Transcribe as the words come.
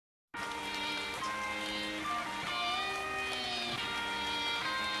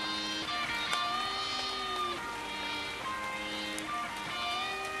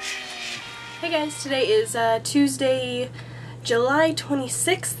guys, today is Tuesday, July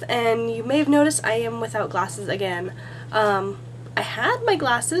 26th, and you may have noticed I am without glasses again. I had my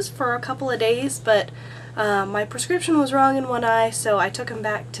glasses for a couple of days, but my prescription was wrong in one eye, so I took them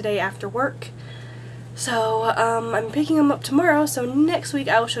back today after work. So I'm picking them up tomorrow, so next week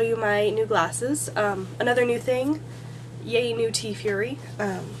I will show you my new glasses. Another new thing, yay new TeeFury.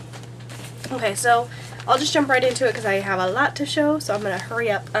 Okay, so I'll just jump right into it because I have a lot to show, so I'm going to hurry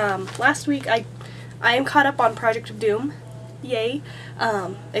up. Last week I am caught up on Project of Doom, yay,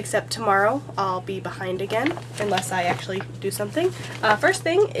 except tomorrow I'll be behind again, unless I actually do something. First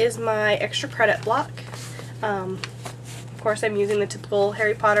thing is my extra credit block. Of course I'm using the typical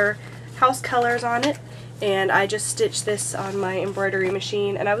Harry Potter house colors on it, and I just stitched this on my embroidery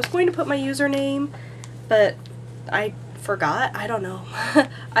machine, and I was going to put my username, but I forgot, I don't know.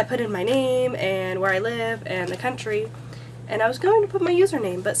 I put in my name and where I live and the country, and I was going to put my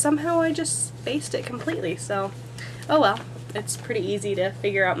username, but somehow I just spaced it completely, so oh well. It's pretty easy to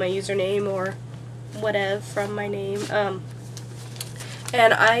figure out my username or whatever from my name.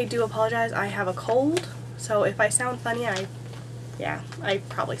 And I do apologize, I have a cold, so if I sound funny, I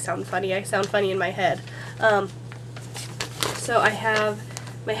probably sound funny. I sound funny in my head. So I have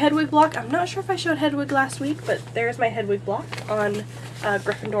my Hedwig block. I'm not sure if I showed Hedwig last week, but there's my Hedwig block on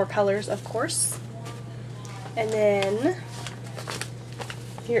Gryffindor colors, of course. And then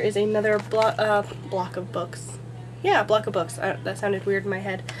here is another block of books. Yeah, block of books. That sounded weird in my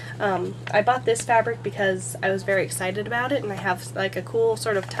head. I bought this fabric because I was very excited about it, and I have like a cool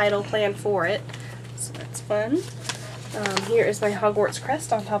sort of title plan for it, so that's fun. Here is my Hogwarts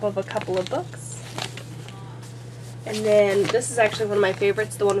crest on top of a couple of books. And then this is actually one of my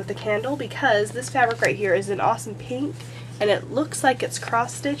favorites, the one with the candle, because this fabric right here is an awesome pink, and it looks like it's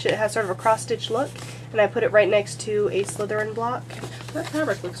cross-stitch. It has sort of a cross-stitch look, and I put it right next to a Slytherin block. That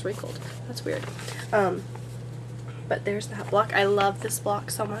fabric looks wrinkled. That's weird. But there's that block. I love this block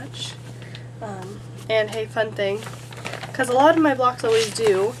so much. And hey, fun thing, because a lot of my blocks always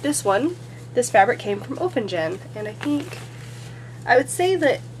do, this fabric came from OpenGen, and I would say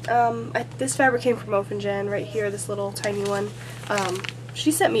that this fabric came from OpenGen right here, this little tiny one.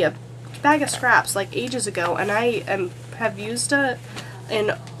 She sent me a bag of scraps like ages ago, and I have used it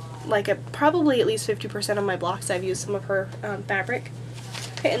in like probably at least 50% of my blocks. I've used some of her fabric.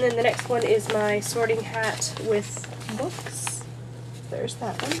 Okay, and then the next one is my sorting hat with books. There's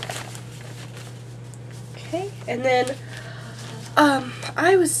that one. Okay, and then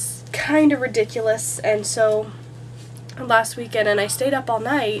I was kind of ridiculous, and so last weekend, and I stayed up all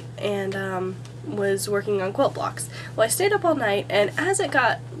night and was working on quilt blocks. Well, I stayed up all night, and as it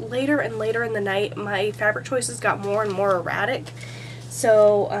got later and later in the night, my fabric choices got more and more erratic.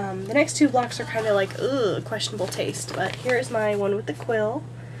 So the next two blocks are kind of like, ugh, questionable taste. But here's my one with the quill,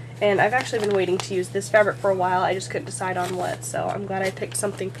 and I've actually been waiting to use this fabric for a while. I just couldn't decide on what, so I'm glad I picked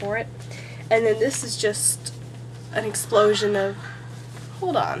something for it. And then this is just an explosion of,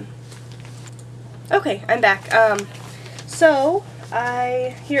 hold on. Okay, I'm back. So,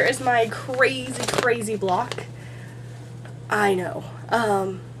 here is my crazy block. I know.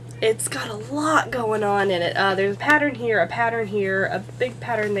 It's got a lot going on in it. There's a pattern here, a big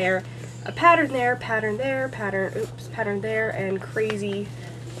pattern there, a pattern there, pattern there, pattern there, and crazy.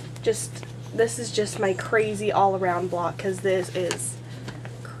 This is just my crazy all-around block, because this is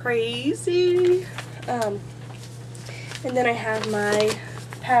crazy. And then I have my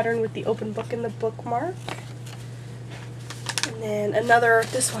pattern with the open book and the bookmark. And then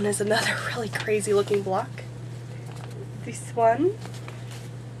this one is another really crazy looking block. This one.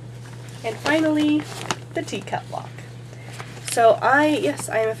 And finally, the teacup block. So yes,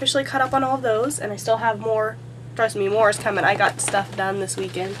 I am officially caught up on all of those, and I still have more. Trust me, more is coming. I got stuff done this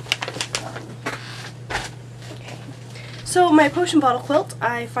weekend. Okay. So my potion bottle quilt,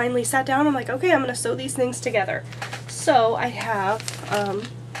 I finally sat down. I'm like, okay, I'm going to sew these things together. So I have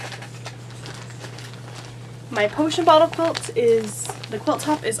my potion bottle quilt the quilt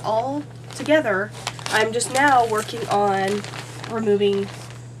top is all together. I'm just now working on removing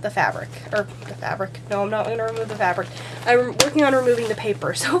the fabric. No, I'm not going to remove the fabric. I'm working on removing the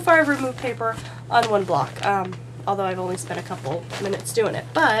paper. So far I've removed paper on one block, although I've only spent a couple minutes doing it.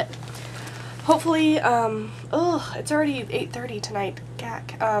 But hopefully, it's already 8:30 tonight,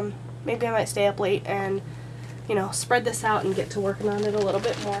 gack. Maybe I might stay up late and, spread this out and get to working on it a little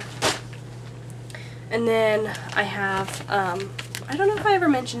bit more. And then I have, I don't know if I ever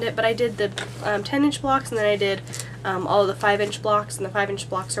mentioned it, but I did the 10-inch blocks, and then I did all of the 5-inch blocks, and the 5-inch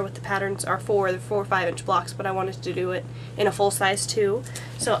blocks are what the patterns are for, the 4 5-inch blocks, but I wanted to do it in a full size too.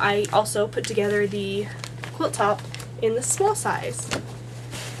 So I also put together the quilt top in the small size.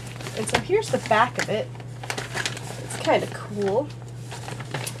 And so here's the back of it. It's kind of cool.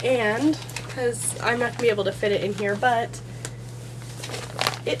 And, because I'm not going to be able to fit it in here, but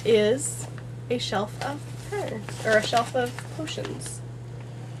it is a shelf of pens, or a shelf of potions.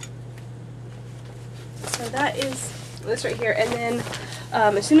 So that is this right here. And then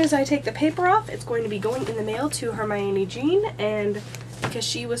as soon as I take the paper off, it's going to be going in the mail to Hermione Jean, and because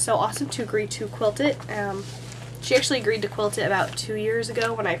she was so awesome to agree to quilt it. She actually agreed to quilt it about 2 years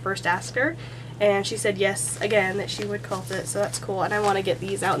ago when I first asked her, and she said yes again that she would quilt it, so that's cool. And I want to get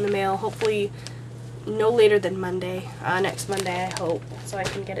these out in the mail hopefully no later than Monday, next Monday I hope, so I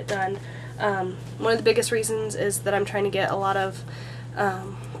can get it done. One of the biggest reasons is that I'm trying to get a lot of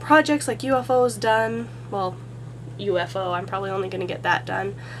projects like UFOs done. Well, UFO, I'm probably only going to get that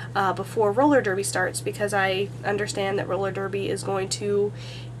done before roller derby starts, because I understand that roller derby is going to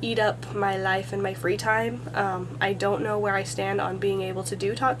eat up my life and my free time. I don't know where I stand on being able to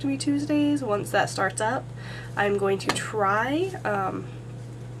do Talk to Me Tuesdays once that starts up. I'm going to try.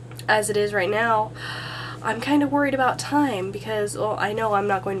 As it is right now, I'm kind of worried about time, because, well, I know I'm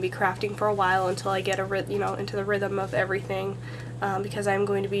not going to be crafting for a while until I get into the rhythm of everything. Because I'm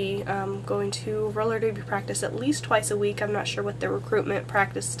going to be going to roller derby practice at least twice a week. I'm not sure what the recruitment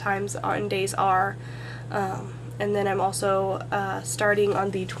practice times and days are. And then I'm also starting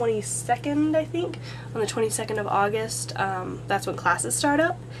on the 22nd, I think, on the 22nd of August. That's when classes start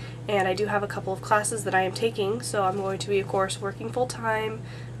up. And I do have a couple of classes that I am taking, so I'm going to be, of course, working full-time,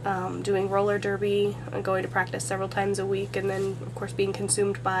 doing roller derby, and going to practice several times a week, and then, of course, being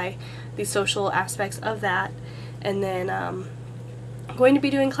consumed by the social aspects of that. And then I'm going to be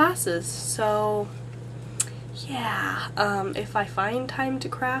doing classes, so yeah, if I find time to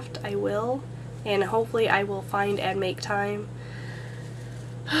craft, I will, and hopefully I will find and make time.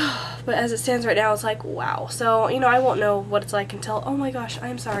 But as it stands right now, it's like, wow. So, you know, I won't know what it's like until, oh my gosh,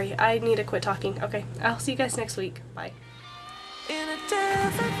 I'm sorry, I need to quit talking. Okay, I'll see you guys next week. Bye. In a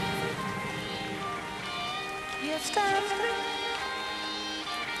desert, you stand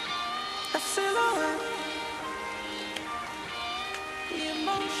a silhouette,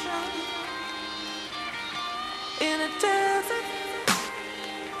 emotion. In a desert,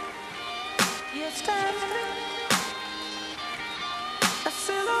 you stand a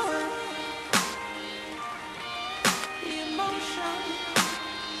silhouette, emotion.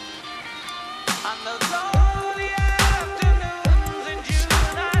 I know.